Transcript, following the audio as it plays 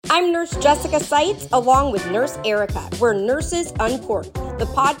I'm Nurse Jessica Seitz, along with Nurse Erica. We're Nurses Uncorked, the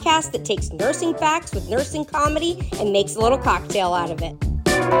podcast that takes nursing facts with nursing comedy and makes a little cocktail out of it.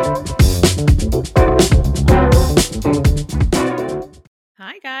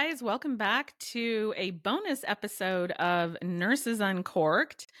 Hi guys, welcome back to a bonus episode of Nurses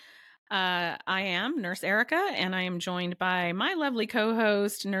Uncorked. I am Nurse Erica, and I am joined by my lovely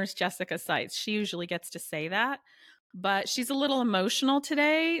co-host, Nurse Jessica Seitz. She usually gets to say that, but she's a little emotional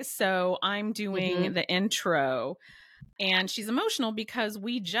today, so I'm doing the intro. And she's emotional because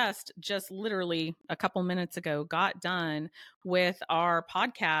we just literally a couple minutes ago got done with our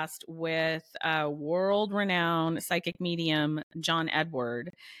podcast with world-renowned psychic medium John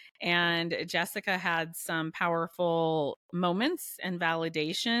Edward. And Jessica had some powerful moments and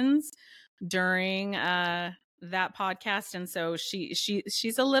validations during that podcast. And so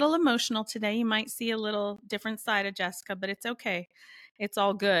she's a little emotional today. You might see a little different side of Jessica, but it's okay. It's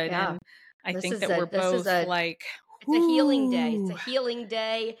all good. Yeah. And I think that we're both like... It's a healing day. It's a healing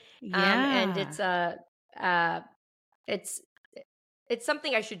day. Yeah. And it's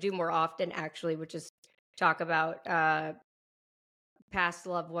something I should do more often, actually, which is talk about past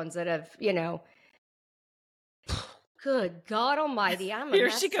loved ones that have, good God Almighty, Here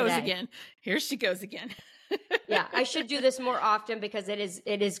she goes again. Yeah, I should do this more often because it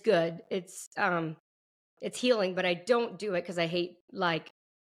is good. It's healing, but I don't do it because I hate,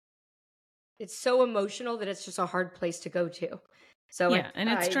 it's so emotional that it's just a hard place to go to. So yeah, and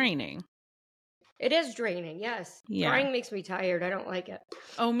it's draining. It is draining, yes. Yeah. Crying makes me tired. I don't like it.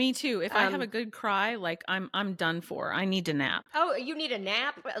 Oh, me too. If I have a good cry, I'm done for. I need to nap. Oh, you need a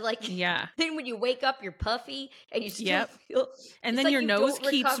nap? Yeah. Then when you wake up, you're puffy and you still feel... And then your nose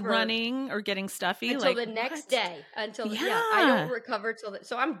keeps running or getting stuffy. Until the next day. I don't recover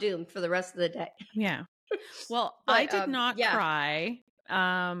so I'm doomed for the rest of the day. Yeah. Well, I did not cry,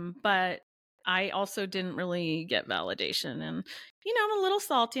 but I also didn't really get validation. And, I'm a little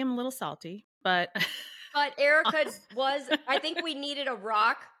salty. But Erica I think we needed a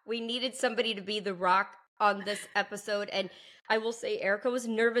rock. We needed somebody to be the rock on this episode. And I will say Erica was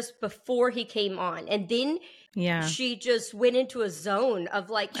nervous before he came on. And then she just went into a zone of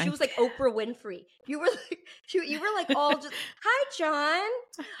she was like Oprah Winfrey. You were like all just, hi, John.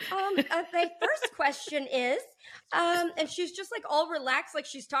 The first question is, and she's just like all relaxed, like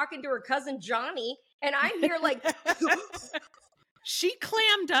she's talking to her cousin Johnny. And I'm here like... She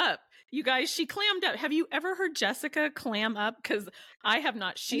clammed up. You guys, she clammed up. Have you ever heard Jessica clam up? Because I have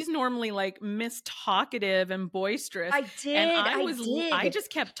not. She's normally like Miss Talkative and boisterous. I did. And I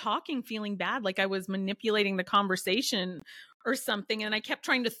just kept talking, feeling bad, like I was manipulating the conversation or something. And I kept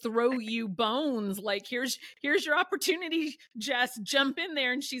trying to throw you bones. Like, here's your opportunity, Jess. Jump in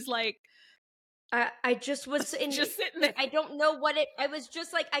there. And she's like, I just was sitting there. I don't know what I was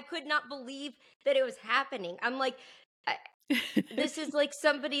just like, I could not believe that it was happening. I'm like, this is like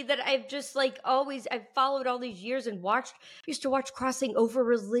somebody that I've just I've followed all these years and used to watch Crossing Over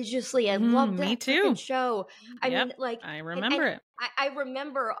religiously. I loved that freaking show. I mean, I remember it. I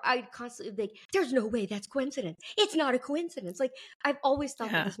remember I constantly think, there's no way that's coincidence. It's not a coincidence. Like, I've always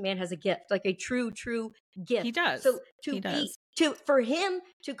thought that this man has a gift, like a true gift. He does. So for him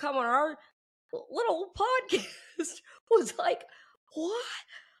to come on our little podcast was like, what?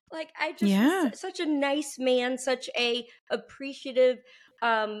 Like, I just such a nice man, such a appreciative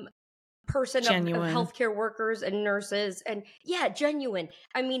person of healthcare workers and nurses, and genuine.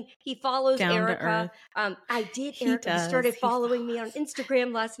 I mean, he follows Erica. I did. Erica started following me on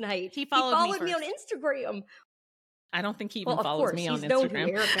Instagram last night. He followed me on Instagram. I don't think he even follows me on Instagram. Of course, he's known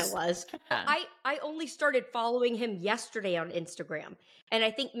who Erica was. I only started following him yesterday on Instagram, and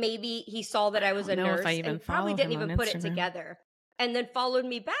I think maybe he saw that I was a nurse and probably didn't even put it together. And then followed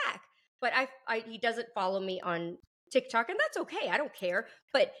me back. But he doesn't follow me on TikTok, and that's okay. I don't care.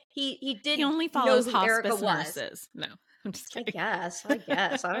 But he did. He only follows know who hospice Erica nurses. No, I'm just kidding. I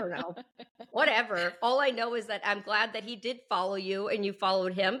guess. I don't know. Whatever. All I know is that I'm glad that he did follow you and you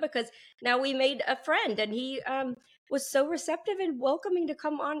followed him, because now we made a friend, and he was so receptive and welcoming to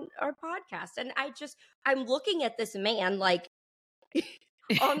come on our podcast. And I'm looking at this man like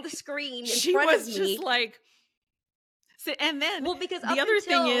on the screen in front of me. She was just like... And then because the other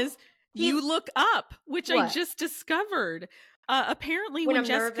thing is you look up, which I just discovered. Apparently when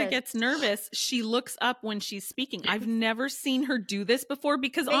Jessica gets nervous, she looks up when she's speaking. I've never seen her do this before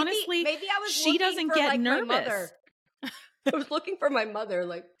because honestly, she doesn't get nervous. I was looking for my mother.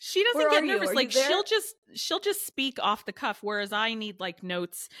 Like, she doesn't get nervous. Like, she'll just speak off the cuff. Whereas I need like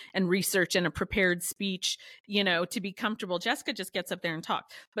notes and research and a prepared speech, to be comfortable. Jessica just gets up there and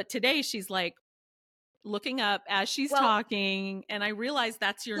talks. But today she's like, looking up as she's Well, talking, and I realized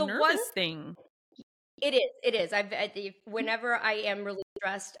that's your the one nervous thing. It is. It is. Whenever I am really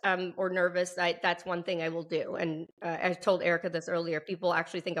stressed or nervous, that's one thing I will do. And I told Erica this earlier. People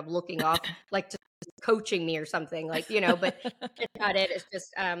actually think I'm looking off, like just coaching me or something, like but it's not it. It's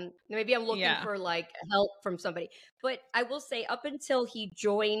just maybe I'm looking Yeah, for like help from somebody. But I will say, up until he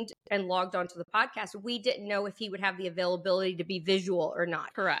joined and logged onto the podcast, we didn't know if he would have the availability to be visual or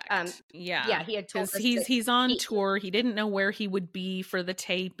not. correct. Yeah, Yeah, he had told because us that he's on he. tour. He didn't know where he would be for the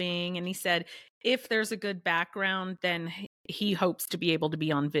taping, and he said if there's a good background, then he hopes to be able to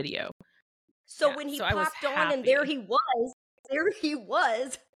be on video. So Yeah, when he so I was popped on and happy. there he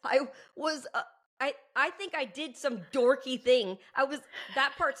was, I was, I think I did some dorky thing.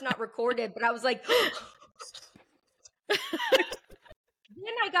 That part's not recorded, but I was like, then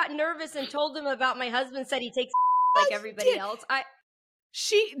I got nervous and told him about my husband said he takes like Oh, you everybody did. else.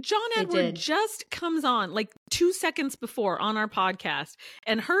 John I Edward did. just comes on like 2 seconds before on our podcast,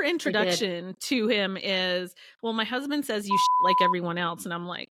 and her introduction to him is, well, my husband says you like everyone else. And I'm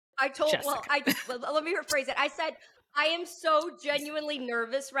like, Jessica. Let me rephrase it. I said, I am so genuinely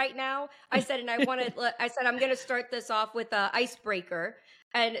nervous right now. I said, I'm going to start this off with a icebreaker.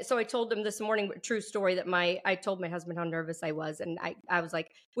 And so I told him this morning, true story, that I told my husband how nervous I was. And I was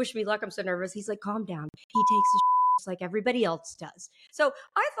like, wish me luck. I'm so nervous. He's like, calm down. He takes his like everybody else does. So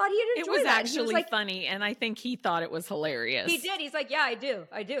I thought he'd enjoy It was that. actually He was like, funny, and I think he thought it was hilarious. he did. He's like, yeah, I do.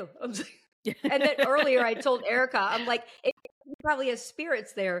 I was like, and then earlier I told Erica, I'm like, he probably has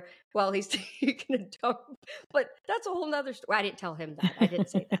spirits there while he's taking a dump. But that's a whole nother story. I didn't tell him that. I didn't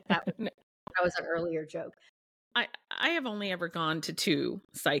say that. That was an earlier joke. I have only ever gone to 2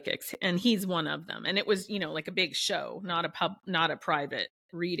 psychics, and he's one of them. And it was, like a big show, not a private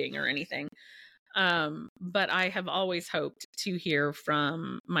reading or anything. But I have always hoped to hear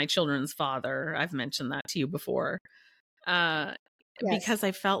from my children's father. I've mentioned that to you before. Yes. Because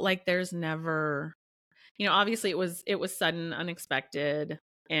I felt like there's never, obviously it was sudden, unexpected,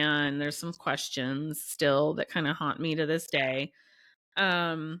 and there's some questions still that kind of haunt me to this day.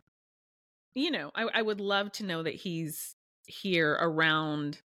 I would love to know that he's here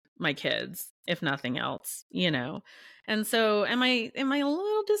around my kids, if nothing else, And so am I a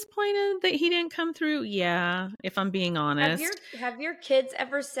little disappointed that he didn't come through? Yeah, if I'm being honest. Have your kids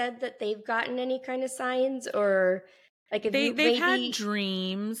ever said that they've gotten any kind of signs, or like if They've had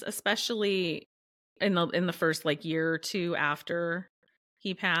dreams, especially in the first like year or two after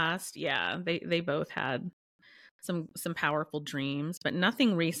he passed. Yeah, they both had some powerful dreams, but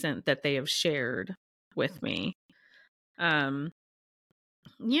nothing recent that they have shared with me. But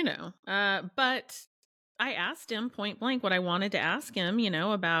I asked him point blank what I wanted to ask him,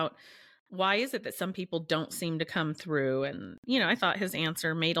 about why is it that some people don't seem to come through? And, I thought his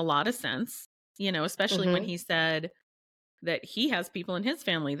answer made a lot of sense, especially when he said that he has people in his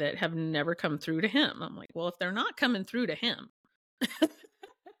family that have never come through to him. I'm like, well, if they're not coming through to him,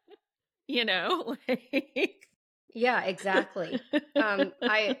 like... Yeah, exactly.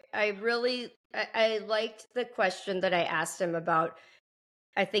 I really I liked the question that I asked him about.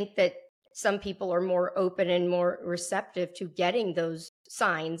 I think that some people are more open and more receptive to getting those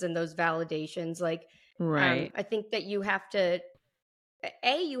signs and those validations. Like, right. I think that you have to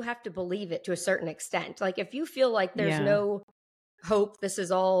believe it to a certain extent. Like, if you feel like there's no hope, this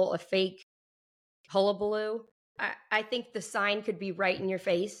is all a fake hullabaloo, I think the sign could be right in your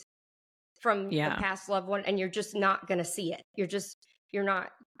face from a past loved one, and you're just not going to see it. You're not.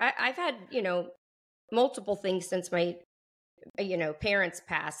 I've had, multiple things since my, parents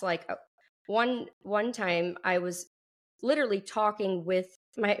passed. Like one time I was literally talking with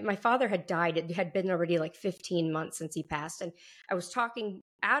my father had died. It had been already like 15 months since he passed. And I was talking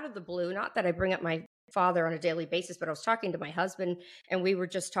out of the blue, not that I bring up my father on a daily basis, but I was talking to my husband, and we were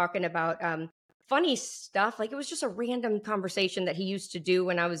just talking about, funny stuff. Like, it was just a random conversation that he used to do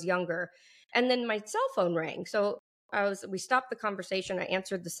when I was younger. And then my cell phone rang. So we stopped the conversation. I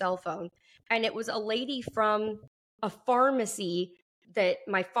answered the cell phone, and it was a lady from a pharmacy that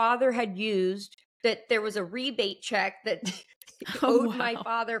my father had used, that there was a rebate check that owed my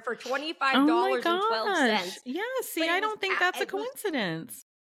father for $25.12. Yeah, see, I don't think that's a coincidence.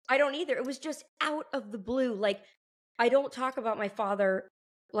 I don't either. It was just out of the blue. Like, I don't talk about my father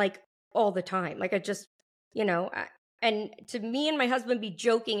like all the time. Like, I just, and to me and my husband be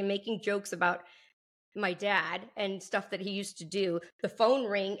joking and making jokes about my dad and stuff that he used to do, the phone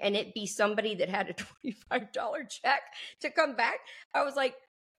ring and it be somebody that had a $25 check to come back. I was like,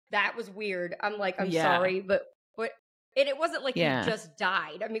 that was weird. I'm like, I'm sorry, but and it wasn't like he just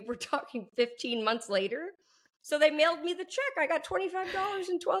died. I mean, we're talking 15 months later. So they mailed me the check. I got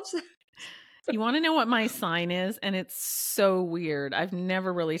 $25.12. You want to know what my sign is? And it's so weird. I've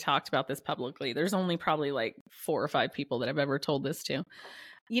never really talked about this publicly. There's only probably like 4 or 5 people that I've ever told this to.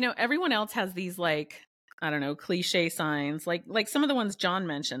 You know, everyone else has these like, I don't know, cliche signs, like some of the ones John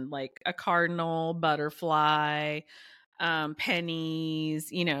mentioned, like a cardinal, butterfly,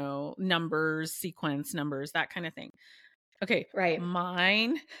 pennies, you know, numbers, sequence numbers, that kind of thing. Okay, Right.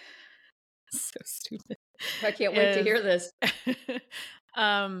 mine, so stupid, I can't wait to hear this.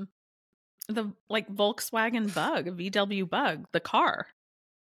 the like Volkswagen Bug, VW Bug, the car.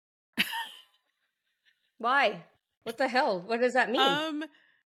 Why? What the hell? What does that mean? I'm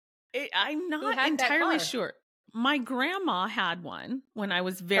Who not had that entirely car? sure. My grandma had one when I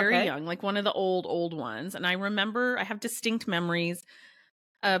was very young, like one of the old ones. And I remember I have distinct memories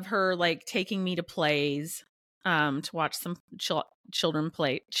of her like taking me to plays, to watch some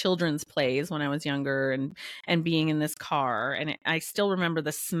children's plays when I was younger, and being in this car. And I still remember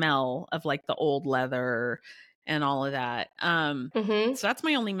the smell of like the old leather and all of that. Mm-hmm. So that's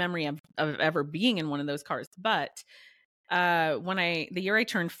my only memory of ever being in one of those cars. But the year I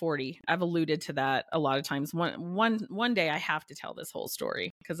turned 40, I've alluded to that a lot of times. One day I have to tell this whole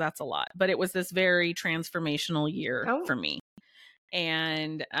story because that's a lot. But it was this very transformational year for me.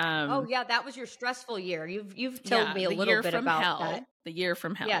 And oh yeah, that was your stressful year. You've told me a little bit about that. The year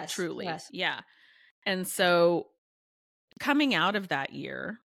from hell, yes, truly. Yes. Yeah. And so coming out of that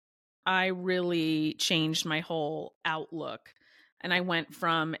year, I really changed my whole outlook. And I went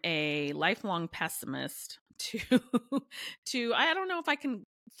from a lifelong pessimist to I don't know if I can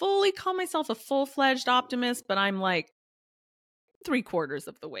fully call myself a full-fledged optimist, but I'm like 3/4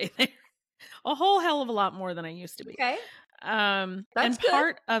 of the way there. A whole hell of a lot more than I used to be. Okay. And That's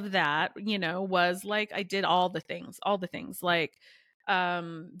part of that, you know, was like I did all the things like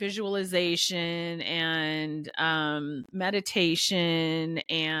visualization and meditation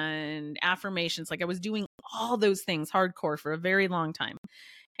and affirmations. Like I was doing all those things hardcore for a very long time.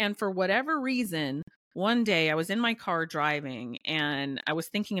 And for whatever reason, one day I was in my car driving and I was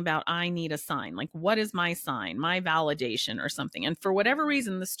thinking about, I need a sign. Like, what is my sign, my validation or something? And for whatever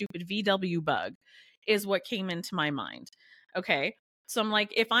reason, the stupid VW Bug is what came into my mind. Okay. So I'm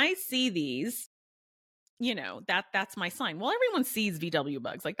like, if I see these, you know, that's my sign. Well, everyone sees VW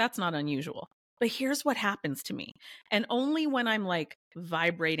Bugs. Like, that's not unusual. But here's what happens to me. And only when I'm like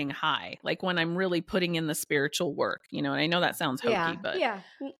vibrating high, like when I'm really putting in the spiritual work, you know, and I know that sounds hokey, but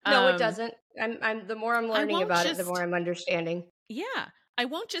no, it doesn't. I'm the more I'm learning about it, the more I'm understanding. Yeah. I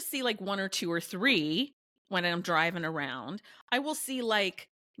won't just see like 1 or 2 or 3 when I'm driving around. I will see like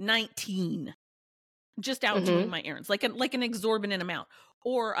 19 just out doing my errands, like an exorbitant amount.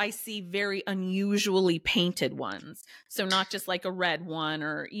 Or I see very unusually painted ones. So not just like a red one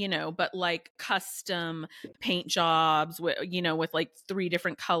or, you know, but like custom paint jobs with, you know, with like 3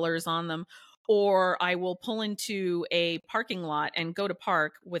 different colors on them. Or I will pull into a parking lot and go to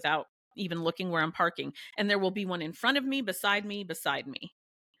park without even looking where I'm parking. And there will be one in front of me, beside me.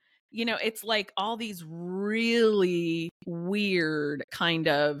 You know, it's like all these really weird kind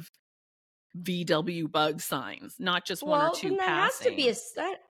of VW Bug signs, not just 1 or 2 then that passing.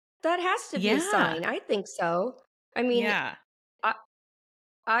 That has to be a sign. I think so. I mean,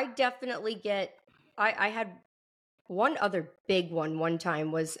 I definitely get. I had one other big one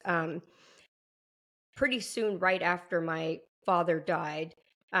time was pretty soon right after my father died.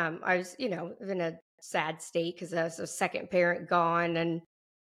 I was, you know, in a sad state because I was a second parent gone, and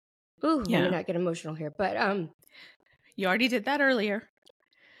let me not get emotional here, but you already did that earlier.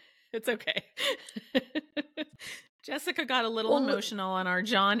 It's okay. Jessica got a little emotional on our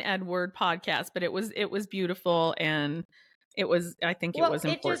John Edward podcast, but it was beautiful, and it was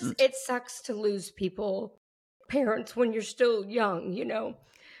important. It sucks to lose parents when you're still young, you know.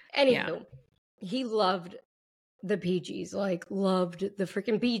 Anywho, he loved the Bee Gees, like loved the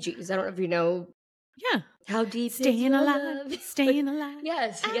freaking Bee Gees. I don't know if you know. Yeah. How deep staying is alive, love? staying alive.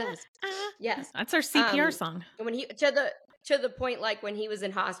 Yes. That's our CPR song. When he to the point, like when he was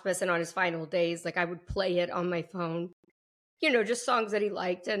in hospice and on his final days, like I would play it on my phone, you know, just songs that he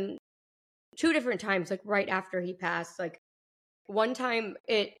liked. And 2 different times, like right after he passed, like one time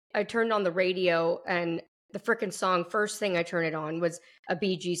I turned on the radio and the frickin' song, first thing I turned it on was a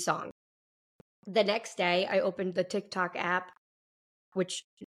Bee Gees song. The next day I opened the TikTok app, which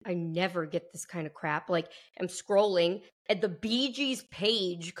I never get this kind of crap. Like I'm scrolling and the Bee Gees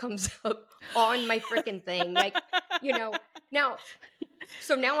page comes up on my freaking thing. Like, you know, now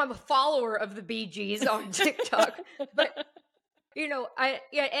I'm a follower of the Bee Gees on TikTok, but you know,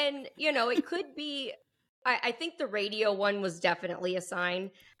 it could be, I think the radio one was definitely a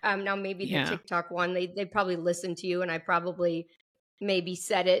sign. Now maybe the TikTok one, they probably listened to you and I probably maybe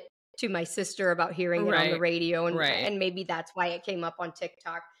said it to my sister about hearing it on the Right. radio, Right. and maybe that's why it came up on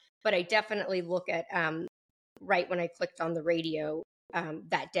TikTok. But I definitely look at right when I clicked on the radio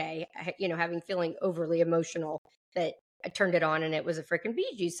that day, having feeling overly emotional, that I turned it on and it was a freaking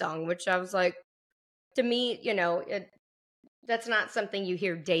Bee Gees song, which I was like, to me, that's not something you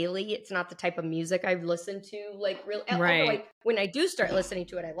hear daily. It's not the type of music I've listened to, like, real. Although Right. when I do start listening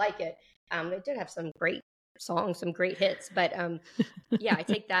to it, I like it. They did have some great songs, some great hits, but yeah, I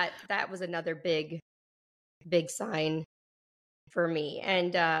take that. That was another big, big sign for me.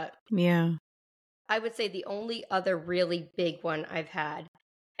 And Yeah. I would say the only other really big one I've had,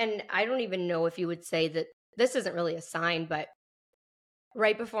 and I don't even know if you would say that this isn't really a sign, but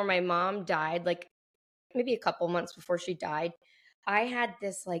right before my mom died, like maybe a couple months before she died, I had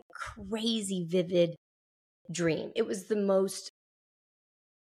this like crazy vivid dream. It was the most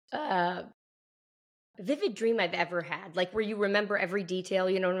uh vivid dream I've ever had. Like where you remember every detail,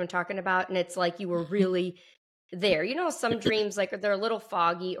 you know what I'm talking about? And it's like you were really there. You know, some dreams like they're a little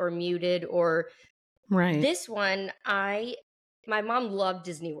foggy or muted, or Right. this one, my mom loved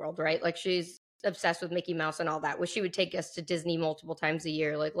Disney World, right? Like she's obsessed with Mickey Mouse and all that. Well, she would take us to Disney multiple times a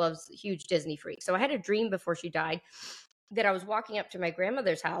year, like loves huge Disney freak. So I had a dream before she died that I was walking up to my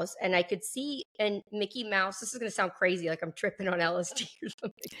grandmother's house and I could see, and Mickey Mouse, this is going to sound crazy, like I'm tripping on LSD or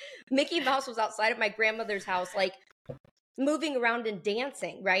something. Mickey Mouse was outside of my grandmother's house, like moving around and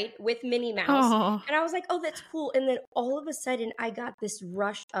dancing, right, with Minnie Mouse. Oh. And I was like, oh, that's cool. And then all of a sudden, I got this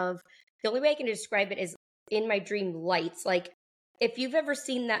rush of, the only way I can describe it is in my dream, lights. Like, if you've ever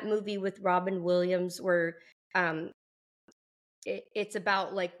seen that movie with Robin Williams where it's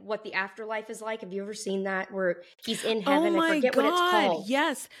about like what the afterlife is like. Have you ever seen that where he's in Oh heaven? I my forget what it's God. called.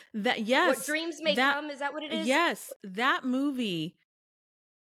 Yes. What dreams may come. Is that what it is? Yes. That movie.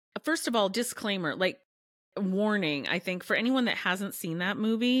 First of all, disclaimer, like warning, I think for anyone that hasn't seen that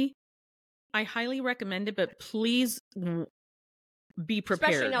movie, I highly recommend it, but please be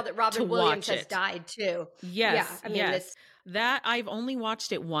prepared. Especially now that Robin Williams has died too. Yes. Yeah. I mean, yes. That I've only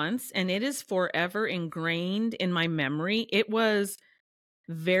watched it once and it is forever ingrained in my memory. It was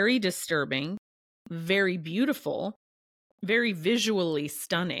very disturbing, very beautiful, very visually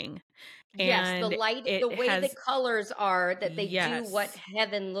stunning. yes, And the light, the way the colors are, that they do what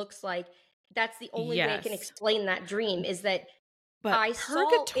heaven looks like. That's the only way I can explain that dream, is that but I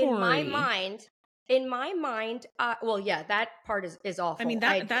saw in my mind, well, yeah, that part is awful. I mean,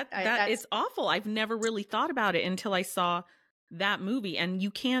 that is awful. I've never really thought about it until I saw that movie, and you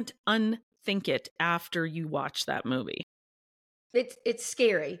can't unthink it after you watch that movie. It's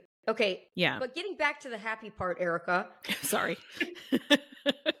scary. Okay. Yeah. But getting back to the happy part, Erica. Sorry.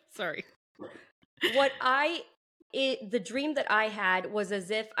 Sorry. The dream that I had was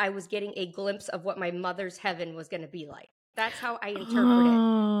as if I was getting a glimpse of what my mother's heaven was going to be like. That's how I interpret it,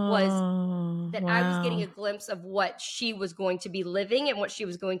 was that I was getting a glimpse of what she was going to be living and what she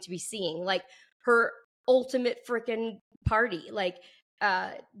was going to be seeing, like her ultimate freaking party, like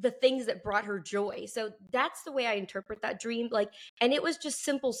the things that brought her joy. So that's the way I interpret that dream. Like, and it was just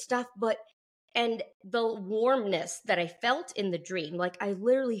simple stuff, and the warmness that I felt in the dream, like I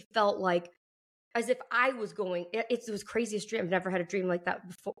literally felt like as if I was going, it was craziest dream. I've never had a dream like that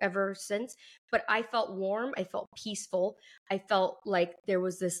before, ever since, but I felt warm. I felt peaceful. I felt like there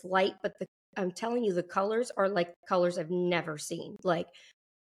was this light, but I'm telling you, the colors are like colors I've never seen. Like,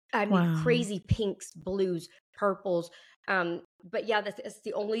 I mean, crazy pinks, blues, purples. But yeah, that's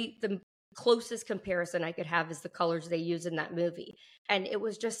the closest comparison I could have is the colors they use in that movie. And it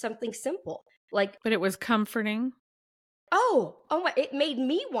was just something simple. Like, but it was comforting. Oh my, it made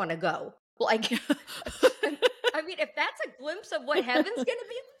me want to go. Like, I mean, if that's a glimpse of what heaven's going to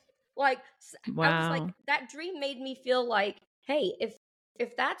be like, I was like, that dream made me feel like, hey,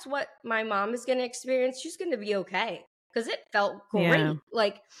 if that's what my mom is going to experience, she's going to be okay. Because it felt great. Yeah.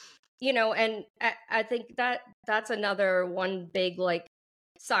 Like, and I think that's another one big, like,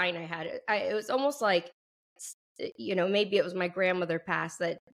 sign I had. It was almost like, maybe it was my grandmother passed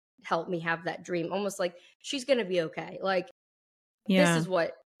that helped me have that dream. Almost like she's going to be okay. Like,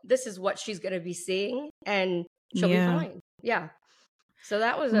 this is what she's going to be seeing, and she'll be fine. Yeah. So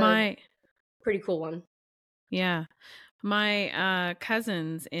that was a pretty cool one. Yeah. My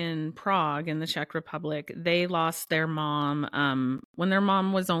cousins in Prague in the Czech Republic, they lost their mom when their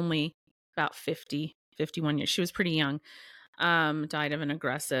mom was only about 51 years. She was pretty young. Died of an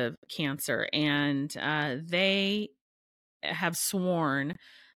aggressive cancer. And they have sworn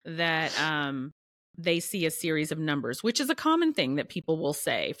that they see a series of numbers, which is a common thing that people will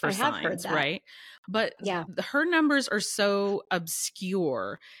say for signs, right? But her numbers are so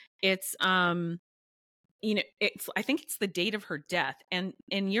obscure. It's I think it's the date of her death. And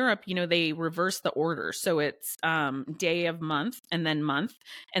in Europe, they reverse the order. So it's day of month and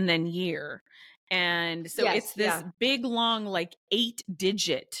then year. And so it's this big, long, like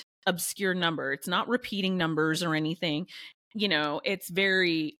 8-digit obscure number. It's not repeating numbers or anything. It's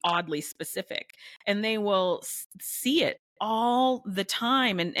very oddly specific. And they will see it all the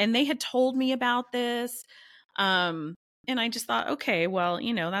time. And they had told me about this. And I just thought, okay, well,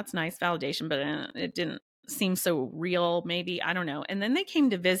 that's nice validation, but it didn't seem so real, maybe. I don't know. And then they came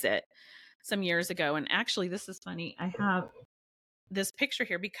to visit some years ago. And actually, this is funny. I have this picture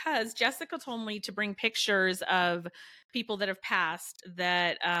here because Jessica told me to bring pictures of people that have passed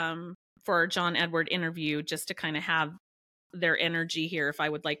that for our John Edward interview, just to kind of have their energy here if I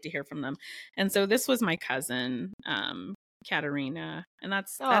would like to hear from them. And so this was my cousin, Katerina, and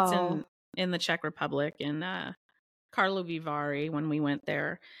that's in the Czech Republic, in Karlovy Vary, when we went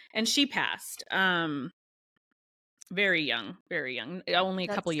there. And she passed very young, only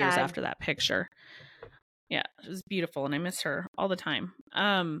a couple years after that picture. Yeah, it was beautiful, and I miss her all the time.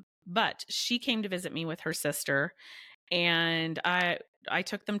 But she came to visit me with her sister, and I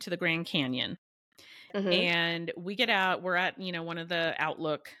took them to the Grand Canyon. And we get out, we're at, one of the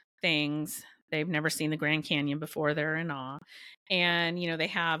Outlook things. They've never seen the Grand Canyon before. They're in awe. And, they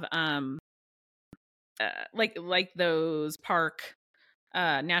have like those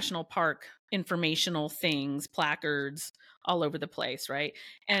national park informational things, placards all over the place, right?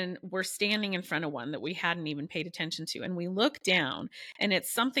 And we're standing in front of one that we hadn't even paid attention to. And we look down, and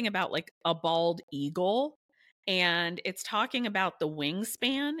it's something about like a bald eagle. And it's talking about the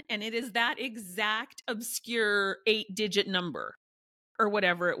wingspan, and it is that exact obscure 8-digit number or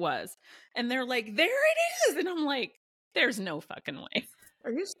whatever it was. And they're like, there it is. And I'm like, there's no fucking way.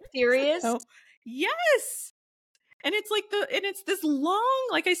 Are you serious? Yes. And it's it's this long,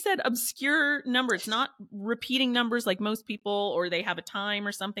 like I said, obscure number. It's not repeating numbers like most people, or they have a time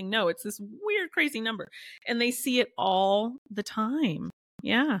or something. No, it's this weird, crazy number. And they see it all the time.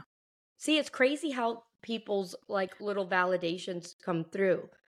 Yeah. See, it's crazy how people's like little validations come through.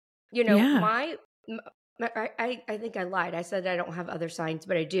 I think I lied. I said I don't have other signs,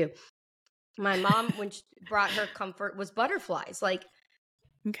 but I do. My mom, when she brought her comfort, was butterflies. Like,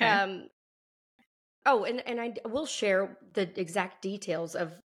 okay. Oh, and I will share the exact details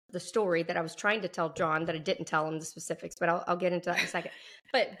of the story that I was trying to tell John, that I didn't tell him the specifics, but I'll get into that in a second.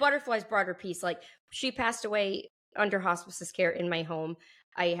 But butterflies brought her peace. Like, she passed away under hospice care in my home.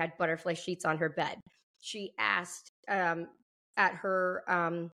 I had butterfly sheets on her bed. She asked at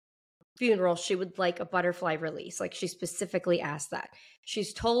her funeral, she would like a butterfly release. Like, she specifically asked that.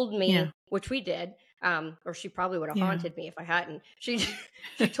 She's told me, which we did, or she probably would have haunted me if I hadn't. She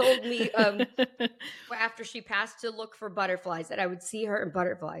told me after she passed to look for butterflies, that I would see her in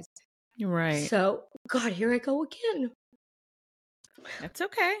butterflies. Right. So, God, here I go again. That's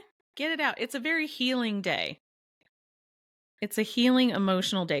okay. Get it out. It's a very healing day. It's a healing,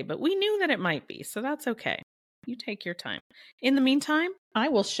 emotional day, but we knew that it might be, so that's okay. You take your time. In the meantime, I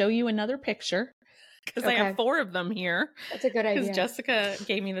will show you another picture, because I have 4 of them here. That's a good idea. Because Jessica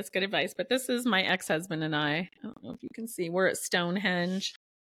gave me this good advice. But this is my ex-husband and I. I don't know if you can see. We're at Stonehenge.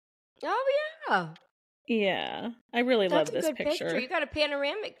 Oh, yeah. Yeah. I really love this picture. You got a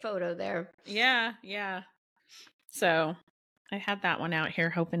panoramic photo there. Yeah. So I had that one out here,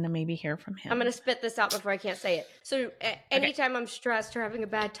 hoping to maybe hear from him. I'm going to spit this out before I can't say it. So anytime I'm stressed or having a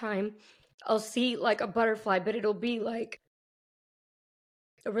bad time, I'll see like a butterfly, but it'll be like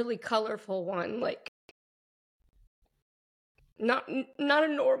a really colorful one, like not a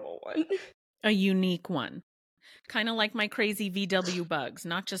normal one. A unique one. Kind of like my crazy VW bugs,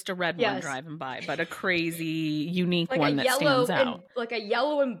 not just a red one driving by, but a crazy, unique one that stands out. Like a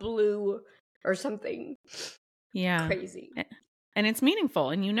yellow and blue or something. Yeah. Crazy. And it's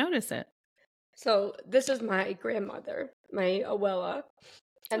meaningful, and you notice it. So this is my grandmother, my abuela.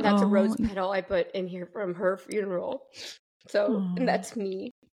 And that's a rose petal I put in here from her funeral. So, and that's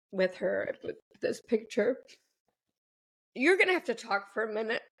me with her. I put this picture. You're going to have to talk for a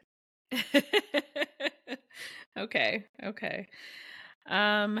minute. Okay.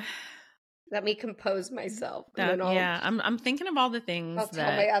 Let me compose myself. I'm thinking of all the things I'll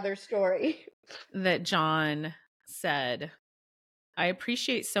tell my other story that John said. I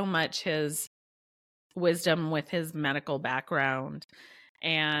appreciate so much his wisdom with his medical background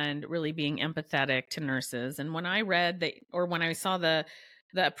and really being empathetic to nurses. And when I read that, or when I saw the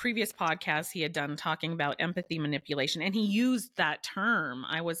previous podcast he had done talking about empathy manipulation, and he used that term,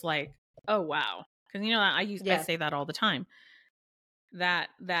 I was like, oh, wow. Because, I say that all the time. That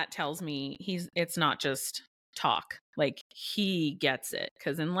tells me it's not just talk. Like, he gets it,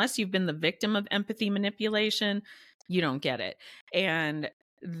 because unless you've been the victim of empathy manipulation, you don't get it. And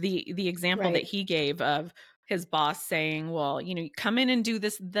the example that he gave of his boss saying, well, you come in and do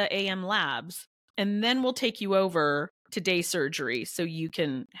the AM labs, and then we'll take you over to day surgery so you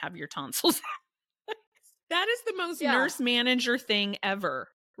can have your tonsils. That is the most nurse manager thing ever,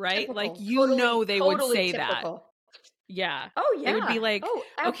 right? Typical. Like, Totally, they would totally say typical. that. Yeah. Oh, yeah. They would be like,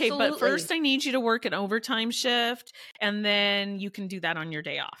 okay, but absolutely. first I need you to work an overtime shift, and then you can do that on your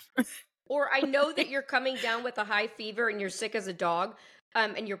day off. Or I know that you're coming down with a high fever and you're sick as a dog,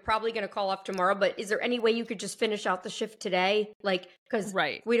 and you're probably going to call off tomorrow, but is there any way you could just finish out the shift today? Like, because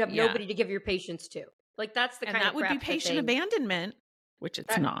we'd have nobody to give your patients to. Like, that's the kind of crap. And that would be patient abandonment, which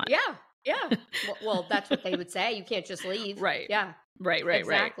it's not. Yeah. Yeah. Well, that's what they would say. You can't just leave. Right. Yeah. Right.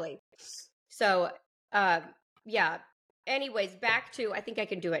 Exactly. So, yeah. Anyways, back to, I think I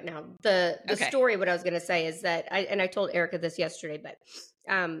can do it now. The story, what I was going to say is that I told Erica this yesterday, but,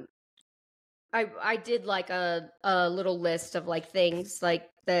 I did like a little list of like things like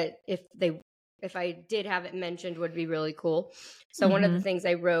that if I did have it mentioned would be really cool. So one of the things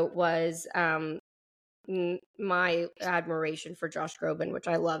I wrote was, my admiration for Josh Groban, which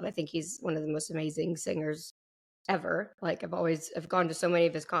I love. I think he's one of the most amazing singers ever. Like, I've gone to so many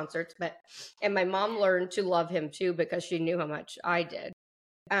of his concerts, and my mom learned to love him too, because she knew how much I did.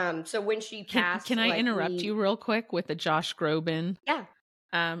 So when she passed, can I interrupt you real quick with the Josh Groban? Yeah.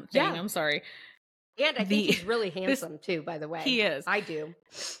 Thing. Yeah. I'm sorry. And I think he's really handsome too, by the way. He is. I do.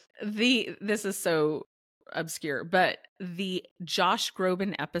 This is so obscure, but the Josh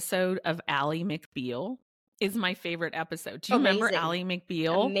Groban episode of Ally McBeal is my favorite episode. Do you remember Ally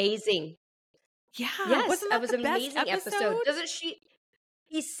McBeal? Amazing. Yeah. Yes, wasn't that was the an best amazing episode? Doesn't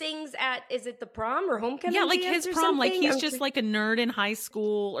he sings at, is it the prom or homecoming? Yeah, like his prom, like he's I'm just like a nerd in high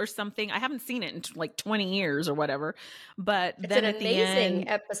school or something. I haven't seen it in like 20 years or whatever. But it's then an at the end,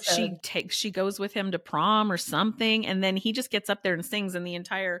 episode. she goes with him to prom or something, and then he just gets up there and sings, and the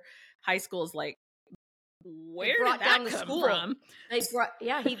entire high school is like, where did that come from?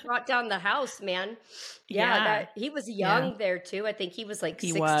 He brought down the house, man. Yeah, he was young there too. I think he was like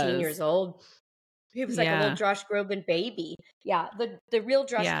 16 years old. He was like a little Josh Groban baby. Yeah, the real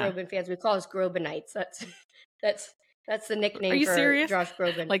Josh Groban fans, we call us Grobanites. That's the nickname. Are you for serious? Josh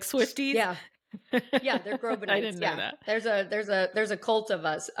Groban, like Swifties? Yeah, they're Grobanites. I didn't know that. There's a cult of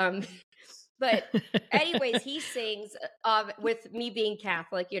us. But anyways, he sings with me being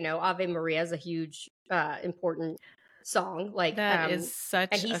Catholic. Ave Maria is a huge important song. Like that is such.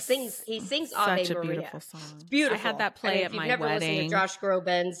 And he sings Ave Maria. Beautiful song. It's beautiful. I had that play at my wedding. If you've never listened to Josh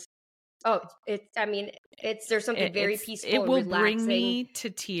Groban's. There's something very peaceful. It will and relaxing. Bring me to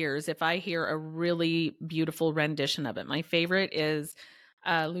tears if I hear a really beautiful rendition of it. My favorite is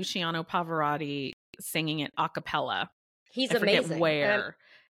Luciano Pavarotti singing it a cappella. He's amazing. Where,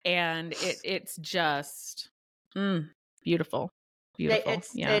 and it's just beautiful.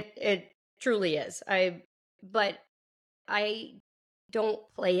 It truly is. But I don't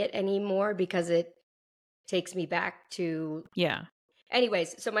play it anymore because it takes me back to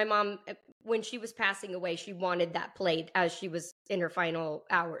Anyways, so my mom, when she was passing away, she wanted that played as she was in her final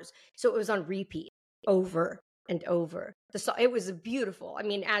hours. So it was on repeat over and over. It was beautiful. I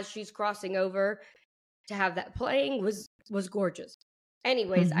mean, as she's crossing over, to have that playing was gorgeous.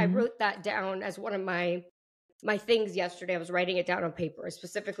 Anyways, I wrote that down as one of my things yesterday. I was writing it down on paper. I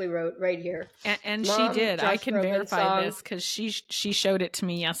specifically wrote right here. And Mom, she did. Josh I can Groban verify this because she showed it to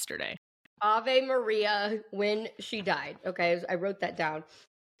me yesterday. Ave Maria when she died. Okay, I wrote that down.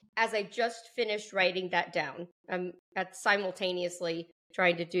 As I just finished writing that down, I'm simultaneously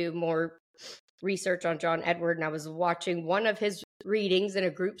trying to do more research on John Edward, and I was watching one of his readings in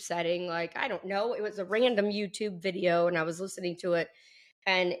a group setting. Like, I don't know, it was a random YouTube video, and I was listening to it,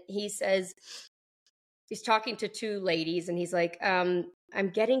 and he says, he's talking to two ladies, and he's like, I'm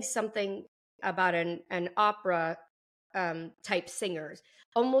getting something about an opera type singers,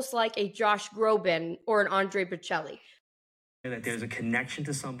 almost like a Josh Groban or an Andre Bocelli. That there's a connection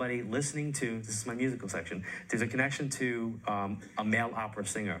to somebody listening to, this is my musical section, there's a connection to a male opera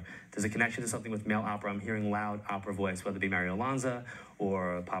singer. There's a connection to something with male opera. I'm hearing loud opera voice, whether it be Mario Lanza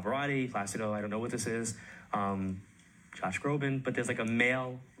or Pavarotti, Placido, I don't know what this is, Josh Groban, but there's like a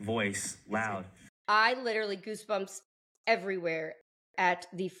male voice, loud. I literally goosebumps everywhere at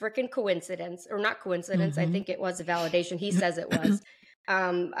the frickin' coincidence, or not coincidence, I think it was a validation, he says it was,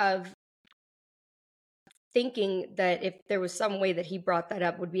 of thinking that if there was some way that he brought that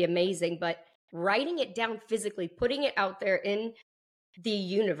up would be amazing, but writing it down physically, putting it out there in the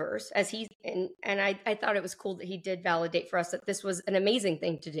universe as and I thought it was cool that he did validate for us that this was an amazing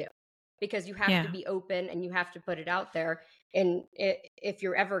thing to do. because you have to be open and you have to put it out there. And if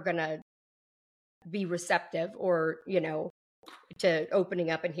you're ever going to be receptive or, to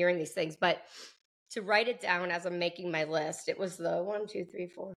opening up and hearing these things. But to write it down as I'm making my list, it was the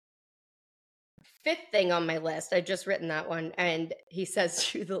 5th thing on my list. I just written that one. And he says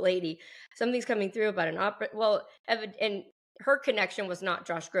to the lady, something's coming through about an opera. Well, and her connection was not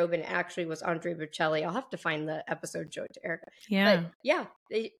Josh Groban. It actually was Andre Bocelli. I'll have to find the episode and show it to Erica. Yeah. But yeah.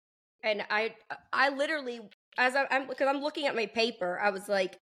 And I literally, as because I'm looking at my paper, I was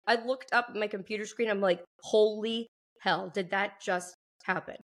like, I looked up at my computer screen. I'm like, holy hell, did that just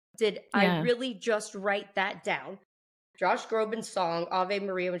happen? Did I really just write that down? Josh Groban's song, Ave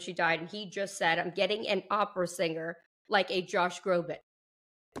Maria, when she died, and he just said, I'm getting an opera singer like a Josh Groban.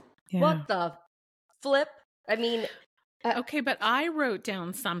 Yeah. What the flip? I mean... okay, but I wrote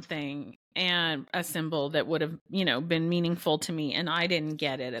down something and a symbol that would have, been meaningful to me, and I didn't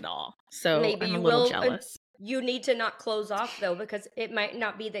get it at all. So maybe I'm a little jealous. You need to not close off, though, because it might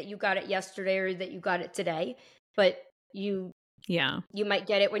not be that you got it yesterday or that you got it today, but you might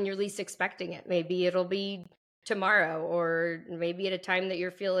get it when you're least expecting it. Maybe it'll be tomorrow, or maybe at a time that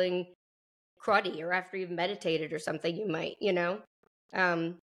you're feeling cruddy, or after you've meditated or something, you might, that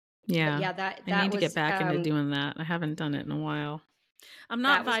I need to get back into doing that. I haven't done it in a while. I'm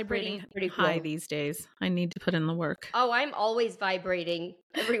not vibrating pretty high these days. I need to put in the work. Oh, I'm always vibrating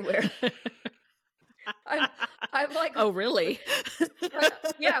everywhere. I'm like, oh, really?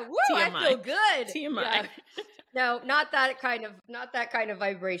 Yeah, woo, TMI. I feel good. TMI. Yeah. No, not that kind of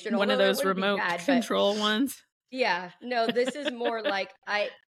vibration. One of those remote control ones. Yeah, no, this is more like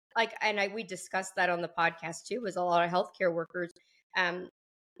we discussed that on the podcast too, was a lot of healthcare workers. I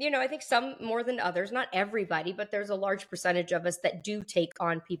think some more than others, not everybody, but there's a large percentage of us that do take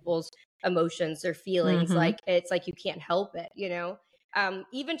on people's emotions or feelings. Mm-hmm. Like, it's like you can't help it,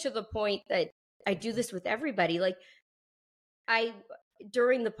 even to the point that I do this with everybody. Like,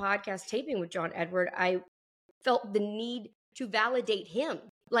 during the podcast taping with John Edward, I felt the need to validate him.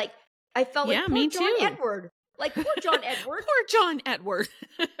 Like, I felt like poor John Edward. Like, poor John Edward. Poor John Edward.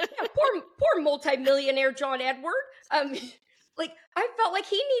 poor multimillionaire John Edward. Like, I felt like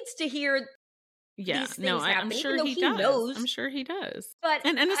he needs to hear these things happen, I'm sure he does. Knows. I'm sure he does. But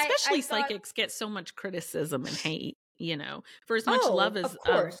and especially psychics get so much criticism and hate, for as much love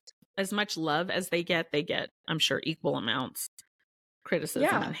as much love as they get, I'm sure, equal amounts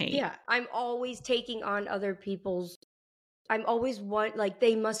criticism and hate. Yeah. I'm always taking on other people's, I'm always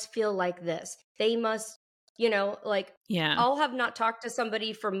they must feel like this. They must, I'll have not talked to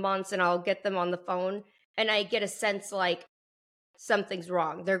somebody for months and I'll get them on the phone and I get a sense like something's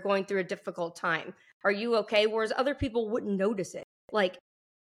wrong. They're going through a difficult time. Are you okay? Whereas other people wouldn't notice it. Like,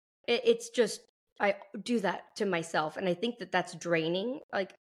 it's just, I do that to myself. And I think that that's draining.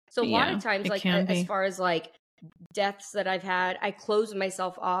 Like, so a lot of times, like, as far as like deaths that I've had, I close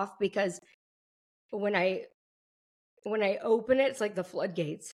myself off because when I open it, it's like the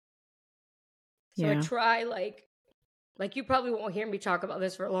floodgates. So I try like you probably won't hear me talk about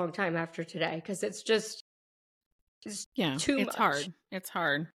this for a long time after today because it's just too much. It's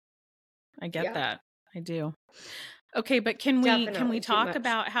hard. I get that. I do. Okay, but can we talk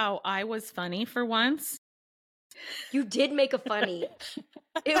about how I was funny for once? You did make a funny.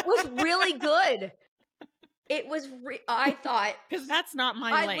 It was really good. It was. I thought because that's not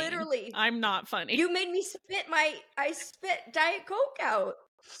my lane. Literally, I'm not funny. You made me spit I spit Diet Coke out.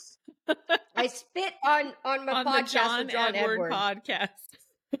 I spit on my podcast with John Edward podcast.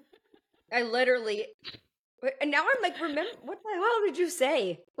 I literally. And now I'm like, remember, what the hell did you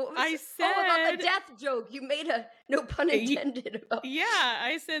say? I said about the death joke. You made a no pun intended. Yeah,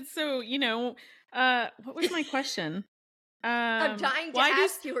 I said so. What was my question? I'm dying to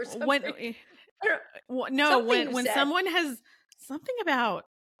ask you or something. When someone has something about.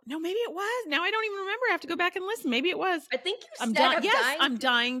 No, maybe it was. Now I don't even remember. I have to go back and listen. Maybe it was. I think you said I'm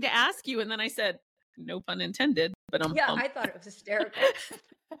dying to ask you, and then I said no pun intended. But I thought it was hysterical.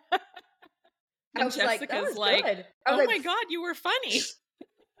 And Jessica's like, oh my God, you were funny.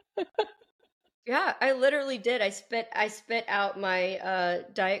 Yeah, I literally did. I spit out my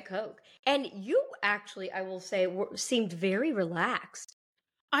Diet Coke. And you actually, I will say, seemed very relaxed.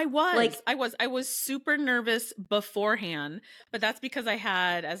 I was super nervous beforehand, but that's because I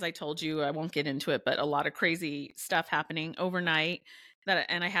had, as I told you, I won't get into it, but a lot of crazy stuff happening overnight.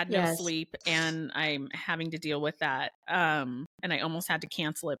 And I had no sleep, and I'm having to deal with that. And I almost had to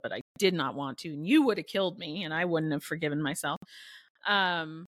cancel it, but I did not want to. And you would have killed me, and I wouldn't have forgiven myself.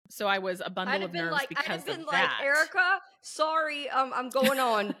 So I was a bundle of nerves because of that. Erica, sorry, I'm going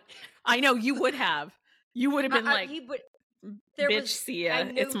on. I know you would have. You would have been bitch, see ya. I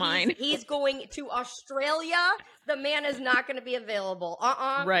knew It's mine. He's going to Australia. The man is not going to be available.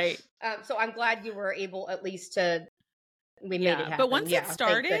 Right. So I'm glad you were able at least to. We made it happen. But once yeah, it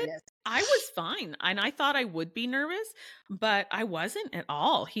started, I was fine, and I thought I would be nervous, but I wasn't at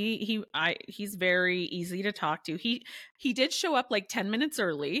all. He's very easy to talk to. He did show up like 10 minutes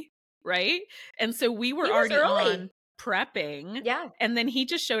early, right? And so we were already on prepping. Yeah. And then he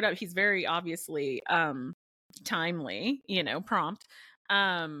just showed up. He's very obviously timely, prompt.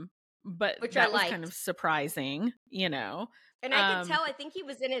 But which that was kind of surprising, And I could tell, I think he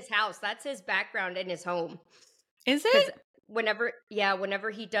was in his house. That's his background in his home. Is it? Whenever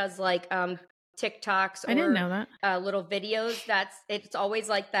he does like TikToks or I didn't know that. Little videos, it's always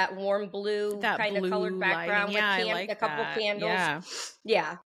like that warm blue kind of colored background with a couple candles.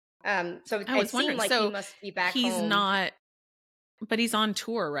 Yeah. So it seemed like he must be back home. He's not, but he's on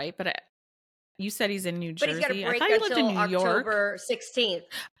tour, right? But you said he's in New Jersey. But he's got a break until October 16th.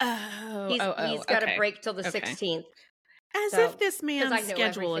 He's got a break till the 16th. As if this man's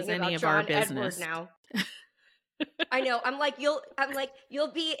schedule is any of our business. Now. I know. I'm like, you'll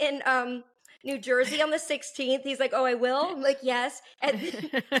be in New Jersey on the 16th. He's like, oh, I will. I'm like, yes. And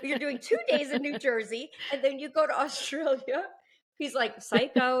you're doing 2 days in New Jersey, and then you go to Australia. He's like,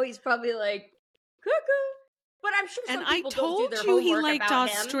 psycho. He's probably like, cuckoo. But I'm sure some people don't do their homework he liked about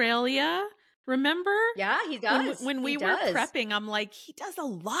Australia. Him. Remember? Yeah, he does. When we were prepping, I'm like, he does a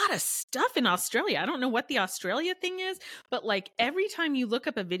lot of stuff in Australia. I don't know what the Australia thing is, but like every time you look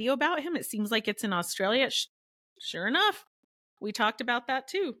up a video about him, it seems like it's in Australia. Sure enough, we talked about that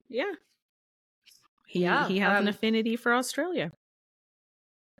too. Yeah. He has an affinity for Australia.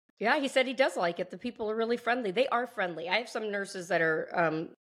 Yeah, he said he does like it. The people are really friendly. They are friendly. I have some nurses that are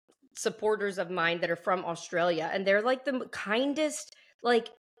supporters of mine that are from Australia, and they're like the kindest, like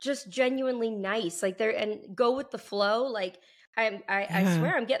just genuinely nice. Like and go with the flow. Like I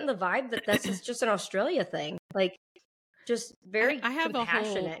swear I'm getting the vibe that this is just an Australia thing. Like just very I have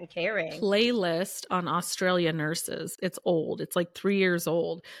compassionate and caring. Playlist on Australia nurses. It's old. It's like 3 years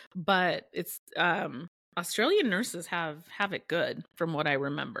old, but it's Australian nurses have it good from what I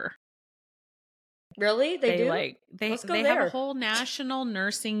remember. Really? They do? They have a whole national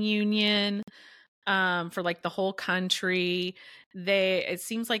nursing union for like the whole country. It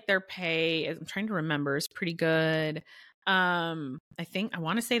seems like their pay, I'm trying to remember, is pretty good. I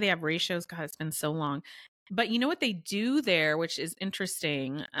want to say they have ratios. God, it's been so long. But you know what they do there, which is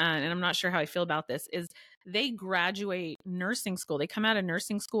interesting, and I'm not sure how I feel about this, is they graduate nursing school. They come out of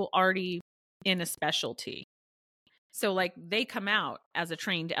nursing school already in a specialty. So like they come out as a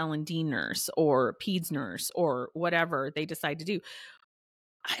trained L&D nurse or peds nurse or whatever they decide to do.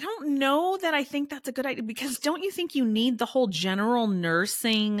 I don't know that I think that's a good idea, because don't you think you need the whole general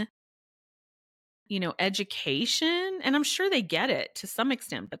nursing, education? And I'm sure they get it to some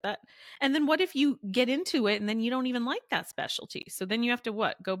extent, and then what if you get into it and then you don't even like that specialty? So then you have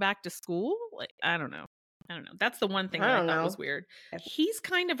to go back to school? Like, I don't know. That's the one thing that I thought was weird. He's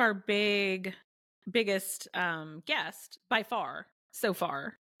kind of our biggest guest by far so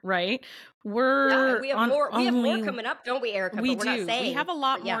far, right? We have more coming up, don't we, Erica? We do. Not saying, we have a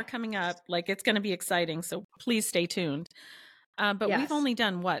lot more coming up. Like, it's going to be exciting, so please stay tuned. But we've only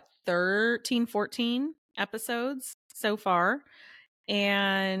done 13, 14 episodes so far,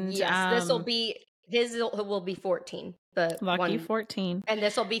 and this will be 14. The lucky 14, and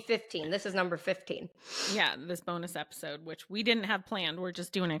this will be 15. This is number 15. Yeah, this bonus episode, which we didn't have planned. We're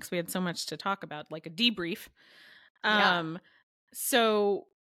just doing it because we had so much to talk about, like a debrief. So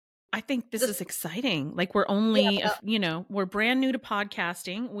I think this is exciting. Like, we're only, we're brand new to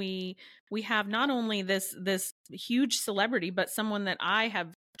podcasting. We have not only this huge celebrity, but someone that I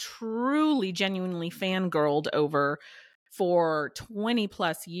have truly, genuinely fangirled over for 20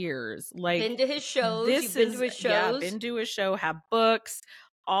 plus years. Like, been to his shows. You've been to his shows. Yeah, been to his show, have books,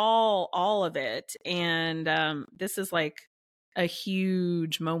 all of it. And this is like a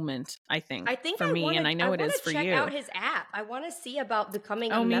huge moment, I think for me, and I know it is for you. Check out his app. I want to see about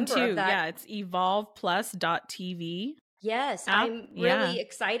becoming a me member too. of that. Yeah, it's evolveplus.tv. Yes, I'm really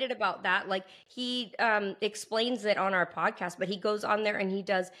excited about that. Like, he explains it on our podcast, but he goes on there and he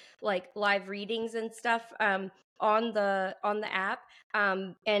does like live readings and stuff on the app,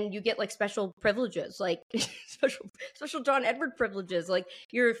 and you get like special privileges, like special John Edward privileges. Like,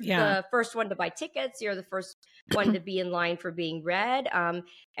 you're the first one to buy tickets. You're the first one to be in line for being read. And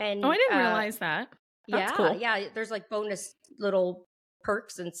I didn't realize that. That's cool. Yeah. There's like bonus little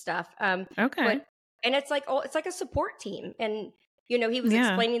perks and stuff. Okay. And it's like a support team. And he was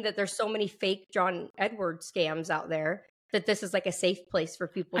explaining that there's so many fake John Edward scams out there. that this is like a safe place for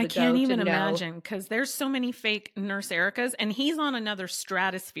people to I go can't even to know. imagine, because there's so many fake Nurse Ericas, and he's on another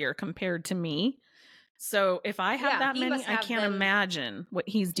stratosphere compared to me. So if I have that he many, must I have can't them. imagine what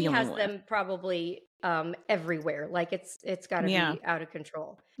he's He dealing has with. them probably everywhere. Like it's got to Yeah. be out of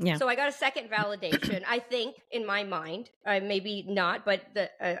control. Yeah. So I got a second validation. I think in my mind, maybe not, but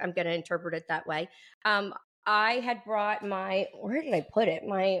I'm going to interpret it that way. I had brought where did I put it?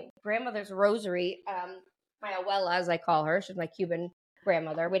 My grandmother's rosary. My abuela, as I call her, she's my Cuban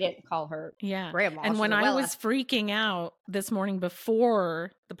grandmother. We didn't call her grandma. And she's when I abuela. was freaking out this morning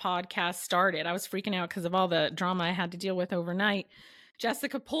before the podcast started, I was freaking out because of all the drama I had to deal with overnight.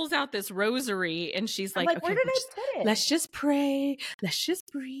 Jessica pulls out this rosary and she's like, where okay, did I put it? Let's just pray. Let's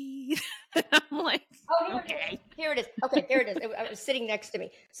just breathe. I'm like, oh, okay. Here it is. Okay, here it is. It was sitting next to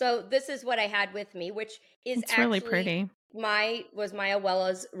me. So this is what I had with me, which is It's actually really pretty. my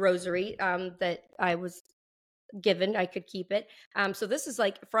abuela's rosary that I was given. I could keep it. So this is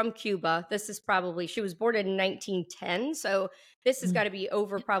like from Cuba. This is probably, she was born in 1910. So this has got to be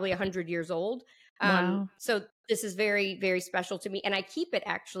over probably 100 years old. Wow. So this is very, very special to me. And I keep it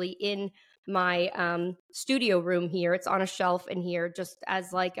actually in my studio room here. It's on a shelf in here just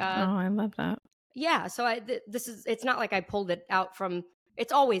as like oh, I love that. Yeah. So it's not like I pulled it out from,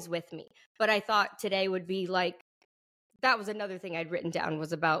 it's always with me. But I thought today would be like, that was another thing I'd written down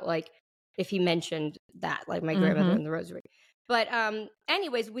was about like, if he mentioned that, like my grandmother and the rosary. But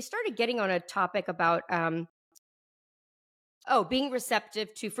anyways, we started getting on a topic about being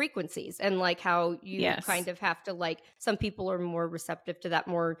receptive to frequencies and like how you kind of have to like, some people are more receptive to that,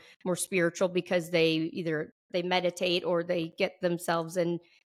 more spiritual because they meditate or they get themselves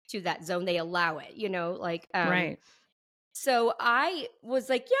into that zone, they allow it, like right. So I was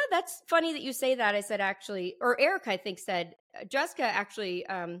like, yeah, that's funny that you say that. I said, actually, or Erica, I think said, Jessica actually,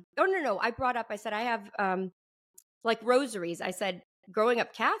 no. I brought up, I said, I have like rosaries. I said, growing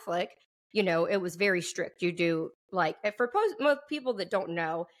up Catholic, it was very strict. You do like, for most people that don't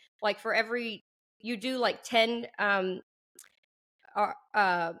know, like you do like 10 Hail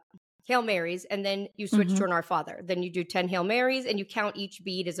Marys, and then you switch to an Our Father. Then you do 10 Hail Marys and you count each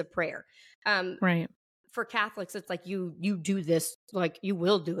bead as a prayer. Right. For Catholics, it's like you do this, like you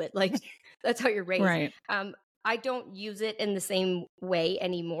will do it. Like that's how you're raised. Right. I don't use it in the same way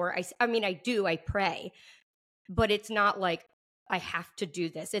anymore. I mean, I do, I pray, but it's not like I have to do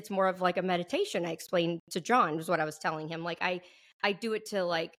this. It's more of like a meditation. I explained to John was what I was telling him. Like I do it to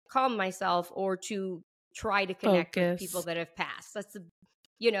like calm myself or to try to connect with people that have passed. That's if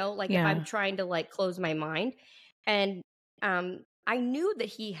I'm trying to like close my mind. And I knew that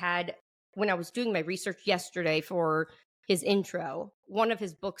he had, when I was doing my research yesterday for his intro, one of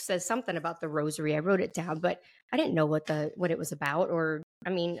his books says something about the rosary. I wrote it down, but I didn't know what it was about, or I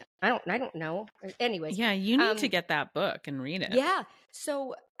mean, I don't know. Anyways. Yeah, you need to get that book and read it. Yeah.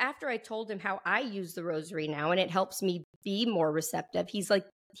 So after I told him how I use the rosary now and it helps me be more receptive,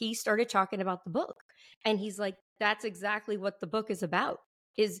 he started talking about the book. And he's like, that's exactly what the book is about.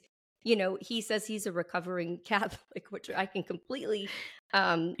 He says he's a recovering Catholic, which I can completely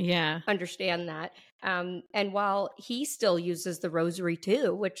understand that. And while he still uses the rosary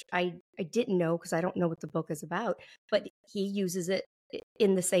too, which I didn't know because I don't know what the book is about, but he uses it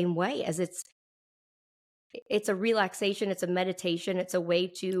in the same way as it's a relaxation, it's a meditation, it's a way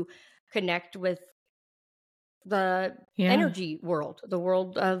to connect with the energy world, the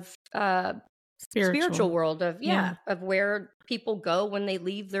world of spiritual world of of where people go when they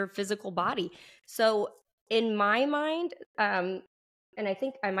leave their physical body. So in my mind, and I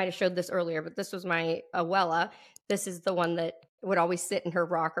think I might have showed this earlier, but this was my abuela. This is the one that would always sit in her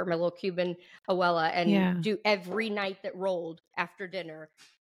rocker, my little Cuban abuela, and do every night that rolled after dinner,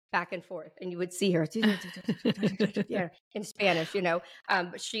 back and forth, and you would see her in Spanish,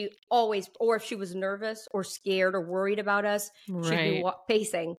 but she always, or if she was nervous or scared or worried about us, she'd be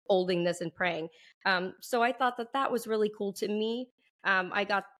pacing, holding this and praying. So I thought that was really cool to me. I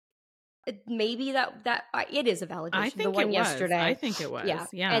got maybe that it is a validation. I think the one yesterday. I think it was.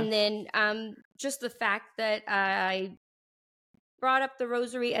 Yeah. And then just the fact that I brought up the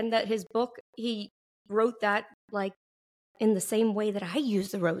rosary and that his book, he wrote that like in the same way that I use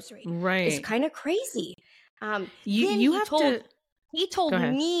the rosary. Right. It's kind of crazy. He told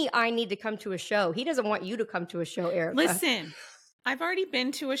me I need to come to a show. He doesn't want you to come to a show, Erica. Listen, I've already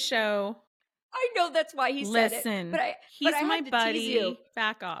been to a show. I know that's why he said it. But he's I my buddy.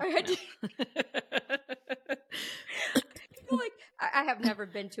 Back off. I have never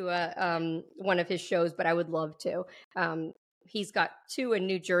been to one of his shows, but I would love to. He's got 2 in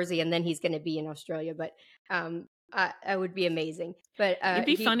New Jersey, and then he's going to be in Australia. But That would be amazing. But it'd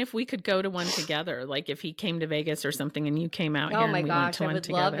be fun if we could go to one together. Like if he came to Vegas or something and you came out here oh my and we went gosh, to I one would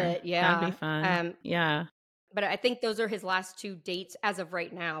together. love it. Yeah. That'd be fun. Yeah. But I think those are his last 2 dates as of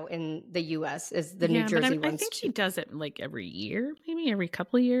right now in the U.S. is the New Yeah, Jersey but I ones. think he does it like every year, maybe every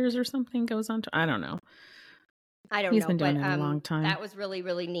couple of years or something goes on to, I don't know. I don't He's know, been doing but it a long time. that was really,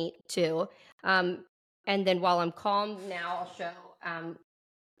 really neat too. And then while I'm calm now, I'll show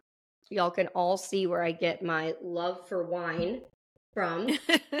y'all can all see where I get my love for wine from.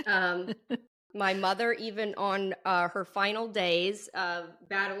 My mother, even on her final days of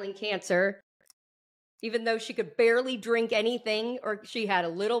battling cancer, even though she could barely drink anything or she had a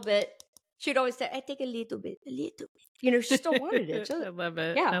little bit, she'd always say, I take a little bit. You know, she still wanted it. I love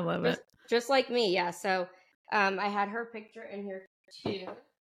it. Yeah, I love it. Just like me. Yeah. So I had her picture in here too.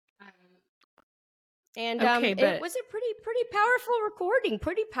 And it was a pretty powerful recording,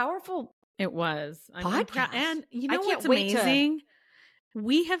 pretty powerful. It was. I'm proud. And you I know can't what's wait amazing?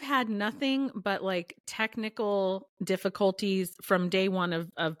 We have had nothing but like technical difficulties from day one of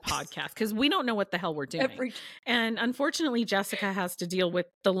podcast because we don't know what the hell we're doing. And unfortunately, Jessica has to deal with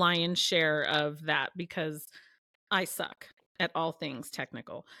the lion's share of that because I suck at all things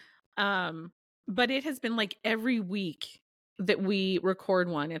technical. But it has been like every week that we record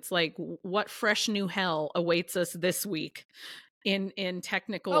one, it's like what fresh new hell awaits us this week in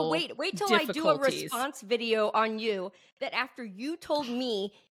technical wait till I do a response video on you that after you told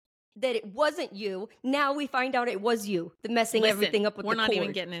me that it wasn't you, now we find out it was you, the messing everything up with we're the not cord.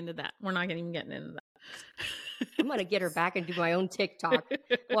 even getting into that. We're not even getting into that. I'm gonna get her back and do my own TikTok.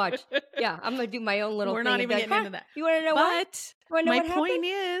 Watch. Yeah, I'm gonna do my own little we're thing. Not even getting into that. You want to know what? My point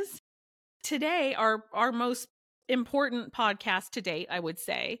is, today our most important podcast to date, I would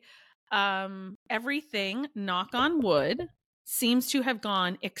say, everything, knock on wood, seems to have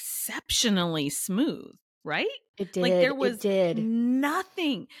gone exceptionally smooth, right? It did. Like there was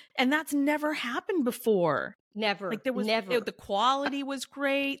nothing. And that's never happened before. Never. Like there was never. The quality was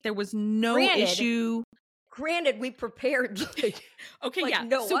great. There was no issue. Granted, we prepared okay, like yeah.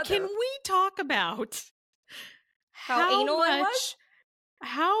 No so other. Can we talk about how anal I was?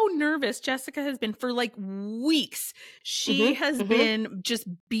 How nervous Jessica has been for like weeks. She has been just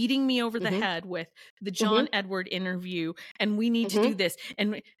beating me over the head with the John Edward interview and we need to do this.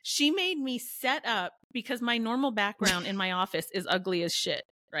 And she made me set up because my normal background in my office is ugly as shit.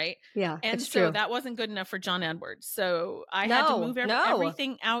 Right. Yeah. And it's so true. That wasn't good enough for John Edwards. So I had to move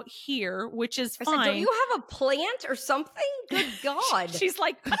everything out here, which is fine. Said, don't you have a plant or something? Good God. She's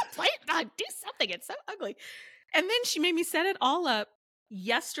like, put a plant, do something. It's so ugly. And then she made me set it all up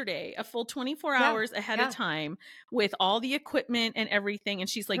yesterday, a full 24 hours ahead of time with all the equipment and everything. And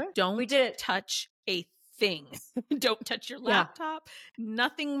she's like, don't touch a thing. Don't touch your laptop.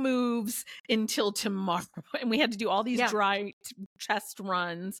 Nothing moves until tomorrow. And we had to do all these dry test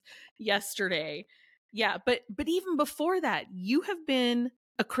runs yesterday. Yeah. But even before that, you have been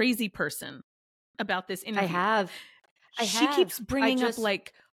a crazy person about this interview. I have. She keeps bringing up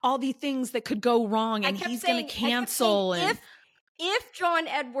like all the things that could go wrong and he's going to cancel. And if John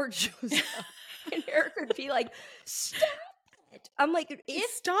Edwards shows up and Eric would be like, stop it. I'm like,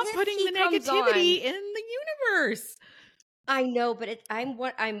 stop putting the negativity in the universe. I know, but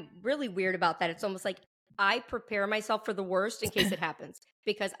I'm really weird about that. It's almost like I prepare myself for the worst in case it happens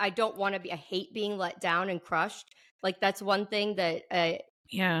because I don't want to I hate being let down and crushed. Like that's one thing that,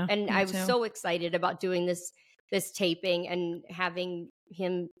 and I was so excited about doing this taping and having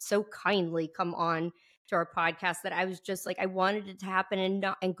him so kindly come on to our podcast that I was just like, I wanted it to happen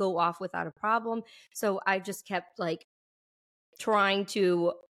and go off without a problem. So I just kept like trying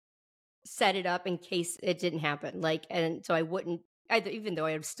to set it up in case it didn't happen. Like, and so I wouldn't, even though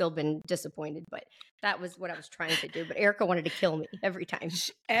I have still been disappointed, but that was what I was trying to do. But Erica wanted to kill me every time.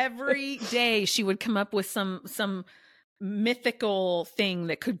 Every day she would come up with some mythical thing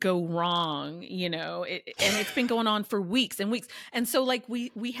that could go wrong, you know, and it's been going on for weeks and weeks. And so like we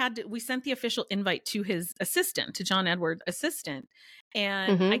sent the official invite to his assistant, to John Edward assistant.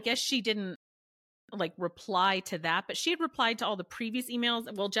 And I guess she didn't like reply to that, but she had replied to all the previous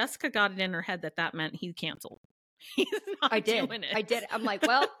emails. Well, Jessica got it in her head that meant he canceled. He's not doing it. I did. I'm like,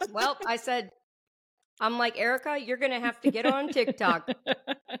 well, I said, I'm like, Erica, you're going to have to get on TikTok.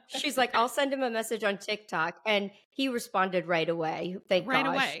 She's like, I'll send him a message on TikTok. And he responded right away. Thank gosh.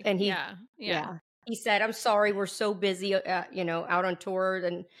 Away. And he, he said, I'm sorry. We're so busy, you know, out on tour.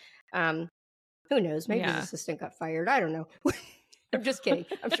 And who knows? Maybe his assistant got fired. I don't know. I'm just kidding.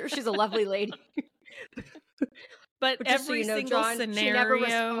 I'm sure she's a lovely lady. But every so single John,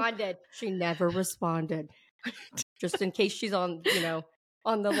 scenario. She never responded. Just in case she's on, you know,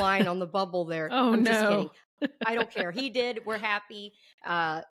 on the line on the bubble there. Oh, I'm just no. kidding. I don't care. He did. We're happy.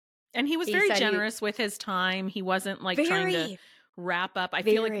 And he was He very said he- generous with his time. He wasn't like trying to Very, wrap up. I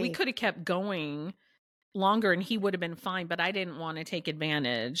feel like we very. could have kept going longer and he would have been fine, but I didn't want to take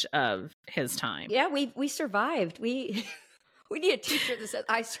advantage of his time. Yeah, we survived. We need a t-shirt that says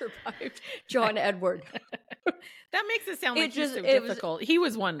 "I survived." John Edward. That makes it sound It like he's just- so it was- difficult. He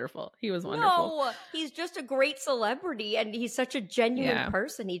was wonderful. He was wonderful. No, he's just a great celebrity, and he's such a genuine Yeah.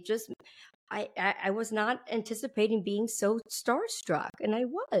 person. He just, I was not anticipating being so starstruck, and I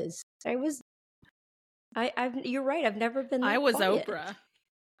was. You're right. I've never been. I that was quiet. Oprah.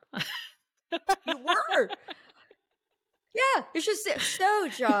 You were. Yeah, it's just so,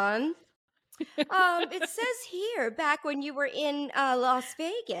 John. It says here back when you were in Las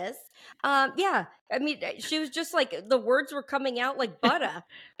Vegas. Yeah, I mean, she was just like the words were coming out like butter,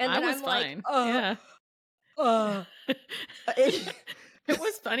 and then I was I'm fine. like, Yeah. It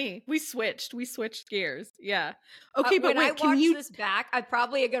was funny. We switched gears. Yeah. Okay, but when I wait, can watch you this back, I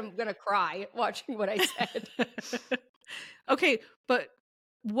probably am gonna cry watching what I said. Okay, but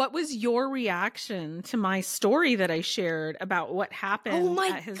what was your reaction to my story that I shared about what happened my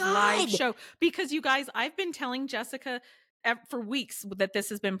at his God. live show? Because you guys, I've been telling Jessica for weeks that this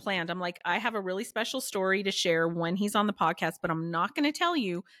has been planned. I'm like, I have a really special story to share when he's on the podcast, but I'm not going to tell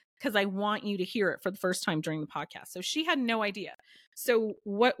you because I want you to hear it for the first time during the podcast. So she had no idea. So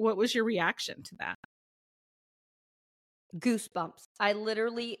what was your reaction to that? Goosebumps. I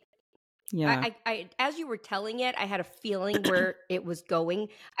literally, Yeah. I as you were telling it, I had a feeling where it was going.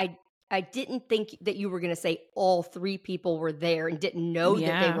 I didn't think that you were going to say all three people were there and didn't know that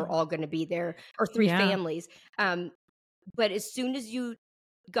they Yeah. were all going to be there, or three Yeah. families. But as soon as you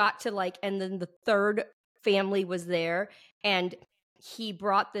got to like, and then the third family was there, and he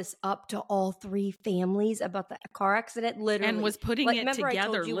brought this up to all three families about the car accident, literally, And was putting Like, it remember I told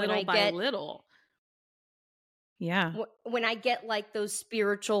together you when little I by get- little. Yeah. when I get like those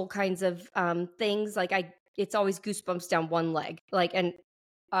spiritual kinds of things, like it's always goosebumps down one leg. Like, and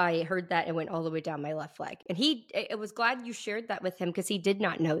I heard that and went all the way down my left leg. And I was glad you shared that with him because he did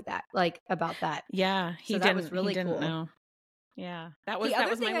not know that, like about that. Yeah, he So didn't. that was really he didn't cool. know. Yeah, that was The that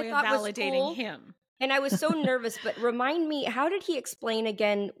other was my thing I way of thought was validating cool- him. And I was so nervous, but remind me, how did he explain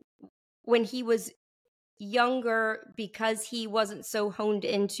again when he was younger, because he wasn't so honed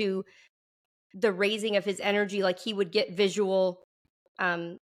into the raising of his energy, like he would get visual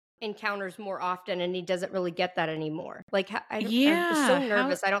encounters more often, and he doesn't really get that anymore. Like, I'm Yeah, so how-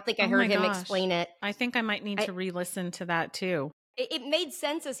 nervous. I don't think I oh heard my him gosh. explain it. I think I might need to re-listen to that too. It made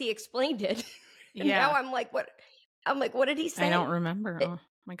sense as he explained it. And Yeah. now I'm like, what? I'm like, what did he say? I don't remember. Oh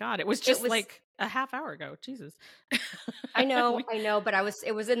my God, it was just was- like a half hour ago. Jesus. I know, but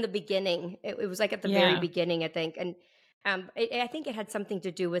it was in the beginning. It was like at the very Yeah. beginning, I think. And I think it had something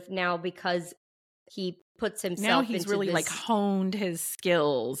to do with now because he puts himself Now he's into really this, like honed his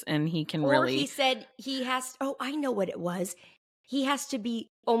skills, and he can or really. he said he has, I know what it was. He has to be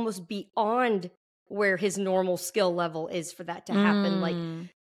almost beyond where his normal skill level is for that to happen. Like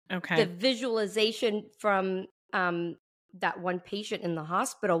okay. the visualization from that one patient in the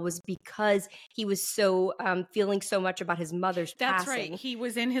hospital was because he was so feeling so much about his mother's That's passing. right. He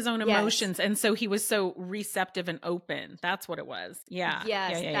was in his own Yes. emotions, and so he was so receptive and open. That's what it was. Yeah.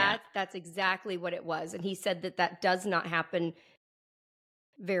 Yes, Yeah. that's exactly what it was. And he said that does not happen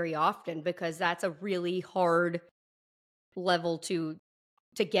very often because that's a really hard level to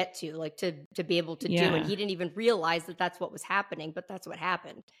get to, like to be able to do. Yeah. And he didn't even realize that that's what was happening, but that's what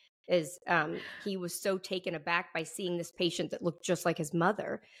happened. Is he was so taken aback by seeing this patient that looked just like his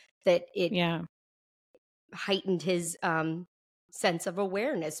mother that it Yeah. heightened his sense of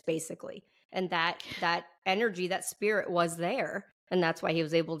awareness, basically. And that energy, that spirit was there. And that's why he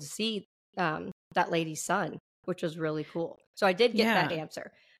was able to see that lady's son, which was really cool. So I did get that Yeah.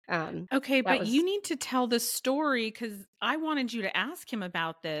 answer. Okay, but was- you need to tell the story because I wanted you to ask him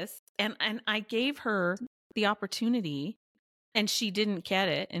about this, and I gave her the opportunity, and she didn't get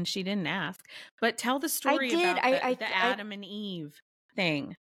it, and she didn't ask. But tell the story did. about the Adam and Eve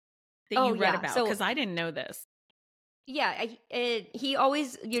thing that you read about, So- because I didn't know this. Yeah, he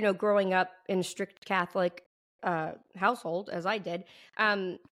always, growing up in a strict Catholic household, as I did,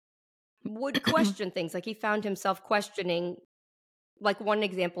 would question things. Like he found himself questioning, like one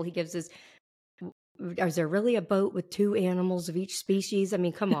example he gives is there really a boat with two animals of each species? I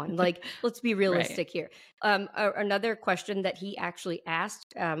mean, come on, like, let's be realistic here. Another question that he actually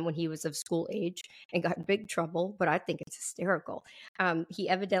asked when he was of school age and got in big trouble, but I think it's hysterical. He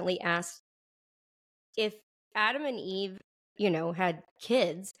evidently asked, if Adam and Eve, had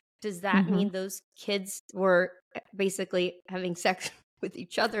kids, does that Mhm. mean those kids were basically having sex with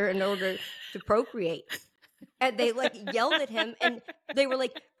each other in order to procreate. And they like yelled at him, and they were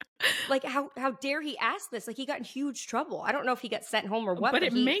like how dare he ask this? Like, he got in huge trouble. I don't know if he got sent home or what. But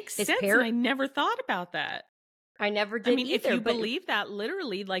it makes sense, and I never thought about that. I never did either. If you believe that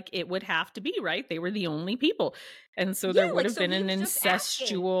literally, like, it would have to be, right? They were the only people. And so there would have been an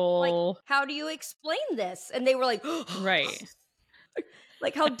incestual... Like, how do you explain this? And they were like... Right.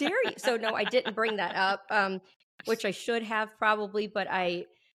 Like, how dare you? So, no, I didn't bring that up, which I should have probably, but I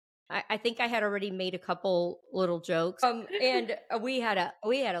think I had already made a couple little jokes. And we had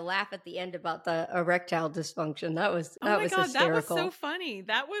a laugh at the end about the erectile dysfunction. That was hysterical. That was so funny.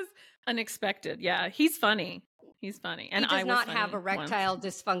 That was unexpected. Yeah, he's funny. He's funny. And he does not have erectile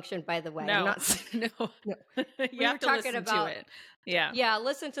dysfunction, by the way. No. I'm not, no. You have to listen to it. Yeah. Yeah,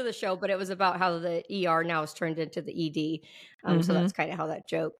 listen to the show, but it was about how the ER now is turned into the ED. So that's kind of how that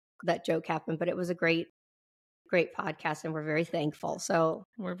joke happened. But it was a great podcast, and we're very thankful. So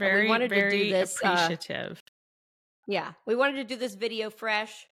we're very appreciative. We wanted to do this video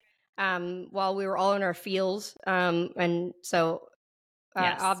fresh while we were all in our fields. And so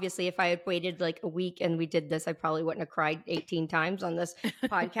obviously, if I had waited like a week and we did this, I probably wouldn't have cried 18 times on this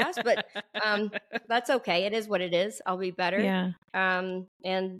podcast. But that's okay. It is what it is. I'll be better. Yeah. And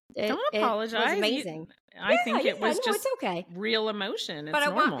don't apologize. It was amazing. I think it was just it's okay. Real emotion. It's but I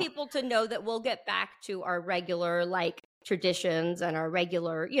normal. want people to know that we'll get back to our regular like traditions and our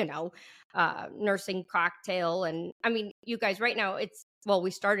regular, nursing cocktail. And I mean, you guys, right now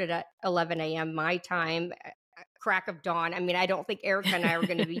we started at 11 a.m. my time. Crack of dawn. I mean, I don't think Erica and I are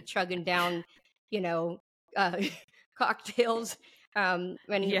going to be chugging down, cocktails. And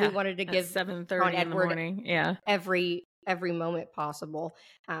we wanted to give 7:30 in the morning. Yeah, every moment possible.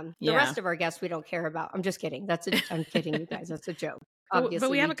 The rest of our guests we don't care about. I'm just kidding. I'm kidding, you guys. That's a joke. Obviously,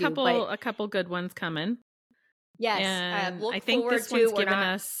 but we have a couple good ones coming. Yes, and I think this one's given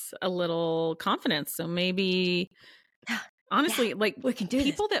us a little confidence. So maybe. Honestly, we can do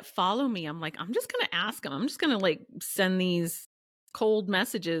people that follow me, I'm like, I'm just going to ask them. I'm just going to like send these cold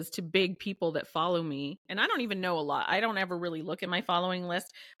messages to big people that follow me. And I don't even know a lot. I don't ever really look at my following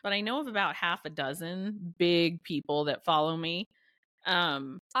list, but I know of about half a dozen big people that follow me.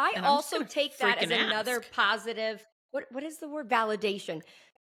 I also take that as another positive. What is the word? Validation.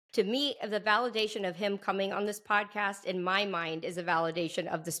 To me, the validation of him coming on this podcast in my mind is a validation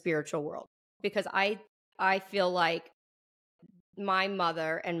of the spiritual world, because I feel like my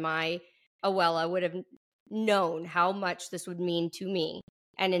mother and my Abuela would have known how much this would mean to me,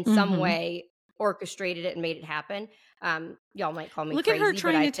 and in some way orchestrated it and made it happen. Y'all might call me crazy. Look at her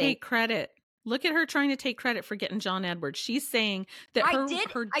trying to take credit. Look at her trying to take credit for getting John Edwards. She's saying that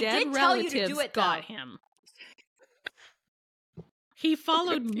her dead relatives got him. He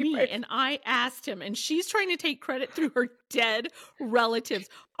followed me and I asked him, and she's trying to take credit through her dead relatives.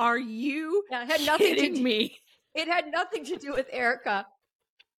 Are you kidding me? It had nothing to do with Erica.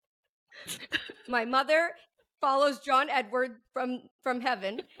 My mother follows John Edward from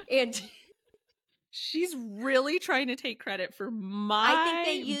heaven, and she's really trying to take credit for my. I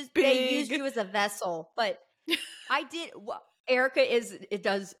think they used you as a vessel, but I did. Well, Erica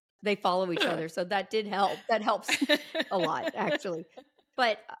they follow each other, so that did help. That helps a lot, actually.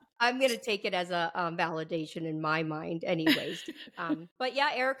 But I'm going to take it as a validation in my mind anyways. But yeah,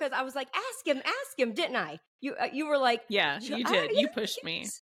 Erica's, I was like, ask him, didn't I? You were like, yeah, you did. You pushed me.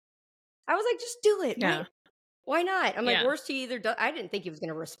 I was like, just do it. Yeah. Why not? I'm like, worst he either does. I didn't think he was going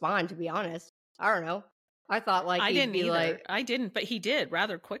to respond, to be honest. I don't know. I thought like I didn't be either. Like, I didn't, but he did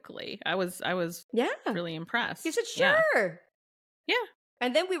rather quickly. I was really impressed. He said, sure. Yeah.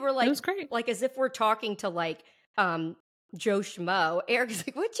 And then we were like, it was great. Like as if we're talking to like Joe Schmo. Eric's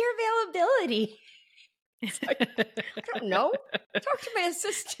like, what's your availability? Like, I don't know. Talk to my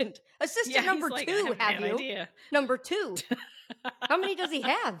assistant. Assistant number like, 2, have you? Idea. Number 2. How many does he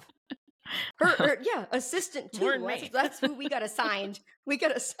have? Assistant 2. That's who we got assigned. We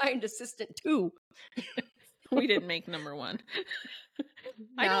got assigned assistant 2. We didn't make number 1.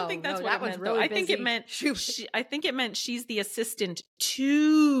 I don't think that's what it meant. Really I think it meant I think it meant she's the assistant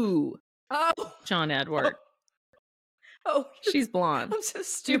to John Edward. Oh, she's blonde. I'm so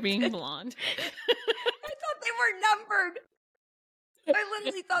stupid. You're being blonde. I thought they were numbered. I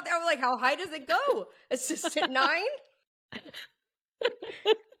literally thought I was like, how high does it go? Assistant 9?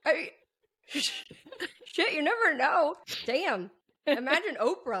 Shit, you never know. Damn. Imagine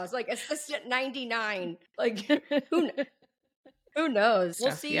Oprah's like assistant 99. Like who knows?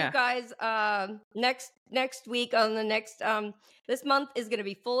 We'll see you guys next week on the next this month is going to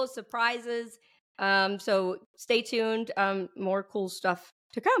be full of surprises. So stay tuned. More cool stuff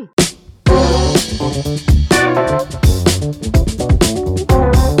to come.